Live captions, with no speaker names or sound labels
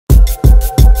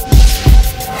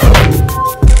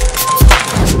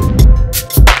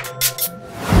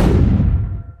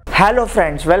Hello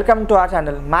friends, welcome to our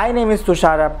channel. My name is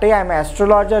Tushar Apte. I am an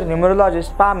astrologer,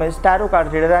 numerologist, palmist, tarot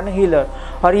card reader and healer.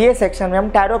 और ये section में हम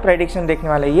tarot prediction देखने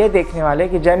वाले हैं। ये देखने वाले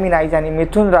कि जेमिनी यानी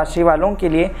मिथुन राशि वालों के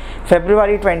लिए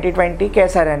फरवरी 2020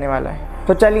 कैसा रहने वाला है।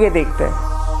 तो चलिए देखते हैं।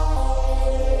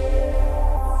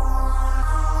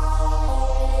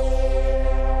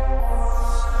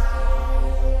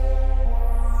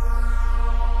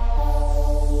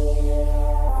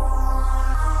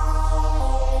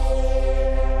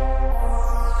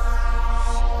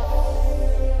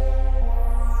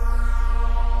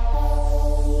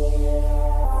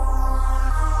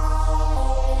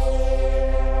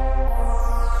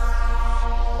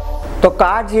 तो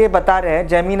कार्ड्स ये बता रहे हैं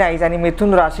जेमिनी यानी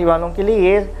मिथुन राशि वालों के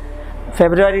लिए ये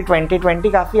फरवरी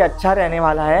 2020 काफ़ी अच्छा रहने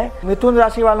वाला है। मिथुन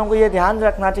राशि वालों को ये ध्यान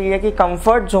रखना चाहिए कि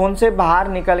कंफर्ट जोन से बाहर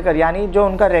निकलकर, यानी जो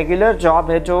उनका रेगुलर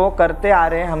जॉब है जो वो करते आ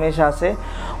रहे हैं हमेशा से,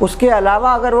 उसके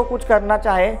अलावा अगर वो कुछ करना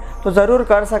चाहे तो ज़रूर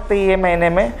कर सकते हैं ये महीने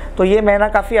में। तो ये महीना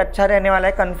काफ़ी अच्छा रहने वाला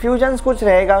है। कन्फ्यूजन्स कुछ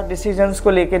रहेगा डिसीजंस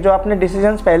को लेके, जो आपने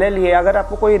डिसीजंस पहले लिए, अगर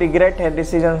आपको कोई रिग्रेट है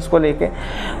डिसीजंस को लेके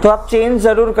तो आप चेंज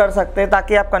ज़रूर कर सकते हैं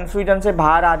ताकि आप कन्फ्यूजन से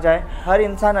बाहर आ जाए। हर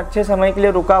इंसान अच्छे समय के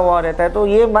लिए रुका हुआ रहता है, तो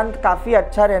ये मंथ काफ़ी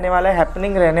अच्छा रहने वाला है,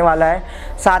 हैपनिंग रहने वाला है।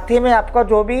 साथ ही में आपका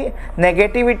जो भी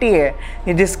नेगेटिविटी है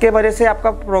जिसके वजह से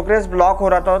आपका प्रोग्रेस ब्लॉक हो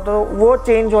रहा था तो वो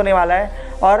चेंज होने वाला है।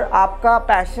 और आपका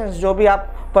पैशंस जो भी आप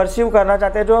परस्यू करना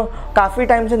चाहते हैं, जो काफ़ी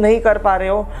टाइम से नहीं कर पा रहे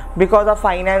हो because of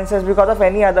finances, because of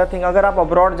any other thing, अगर आप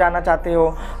अब्रॉड जाना चाहते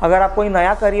हो, अगर आप कोई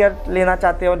नया करियर लेना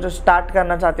चाहते हो, जो स्टार्ट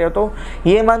करना चाहते हो, तो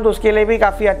ये मंथ उसके लिए भी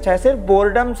काफ़ी अच्छा है। सिर्फ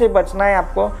बोर्डम से बचना है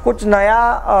आपको। कुछ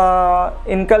नया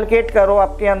इनकलकेट करो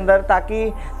आपके अंदर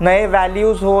ताकि नए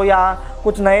वैल्यूज़ हो या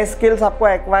कुछ नए स्किल्स आपको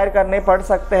एक्वायर करने पड़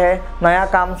सकते हैं, नया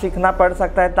काम सीखना पड़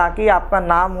सकता है ताकि आपका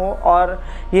नाम हो। और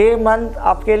ये मंथ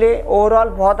आपके लिए ओवरऑल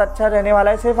बहुत अच्छा रहने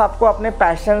वाला है। सिर्फ आपको अपने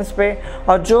पैशंस पे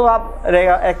और जो आप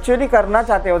एक्चुअली करना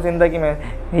चाहते हो ज़िंदगी में,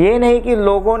 ये नहीं कि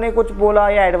लोगों ने कुछ बोला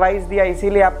या एडवाइस दिया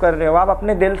इसीलिए आप कर रहे हो। आप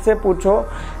अपने दिल से पूछो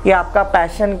कि आपका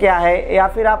पैशन क्या है या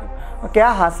फिर आप क्या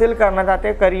हासिल करना चाहते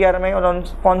हैं करियर में और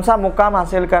कौन सा मुकाम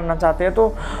हासिल करना चाहते हैं,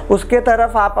 तो उसके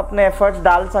तरफ आप अपने एफर्ट्स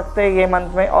डाल सकते हैं ये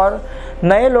मंथ में। और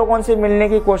नए लोगों से मिलने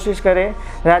की कोशिश करें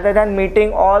rather than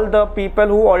meeting all the people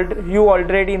who you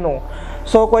already know.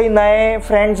 सो कोई नए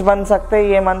फ्रेंड्स बन सकते हैं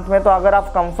ये मंथ में। तो अगर आप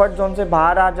कंफर्ट जोन से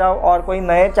बाहर आ जाओ और कोई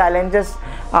नए चैलेंजेस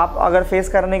आप अगर फेस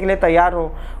करने के लिए तैयार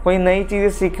हो, कोई नई चीज़ें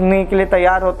सीखने के लिए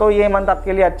तैयार हो, तो ये मंथ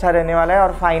आपके लिए अच्छा रहने वाला है।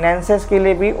 और फाइनेंसेस के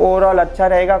लिए भी ओवरऑल अच्छा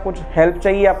रहेगा। कुछ हेल्प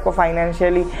चाहिए आपको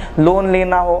फाइनेंशियली, लोन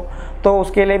लेना हो तो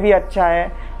उसके लिए भी अच्छा है।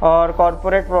 और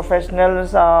कॉरपोरेट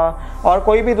प्रोफेशनल्स और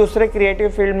कोई भी दूसरे क्रिएटिव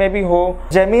फील्ड में भी हो,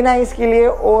 जेमिनी के लिए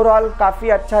ओवरऑल काफ़ी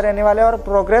अच्छा रहने वाला है और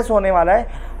प्रोग्रेस होने वाला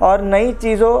है। और नई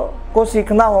चीज़ों को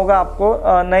सीखना होगा आपको,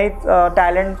 नई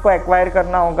टैलेंट को एक्वायर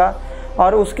करना होगा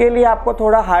और उसके लिए आपको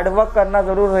थोड़ा हार्डवर्क करना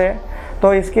ज़रूर है।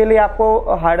 तो इसके लिए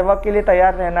आपको हार्डवर्क के लिए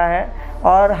तैयार रहना है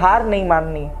और हार नहीं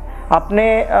माननी, अपने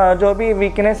जो भी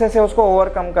वीकनेसेस है उसको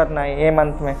ओवरकम करना है ये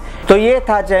मंथ में। तो ये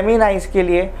था जेमिनी के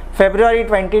लिए फरवरी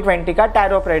 2020 का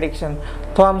टैरो प्रेडिक्शन।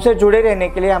 तो हमसे जुड़े रहने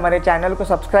के लिए हमारे चैनल को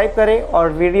सब्सक्राइब करें और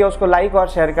वीडियोस को लाइक और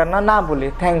शेयर करना ना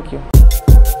भूलें। Thank you.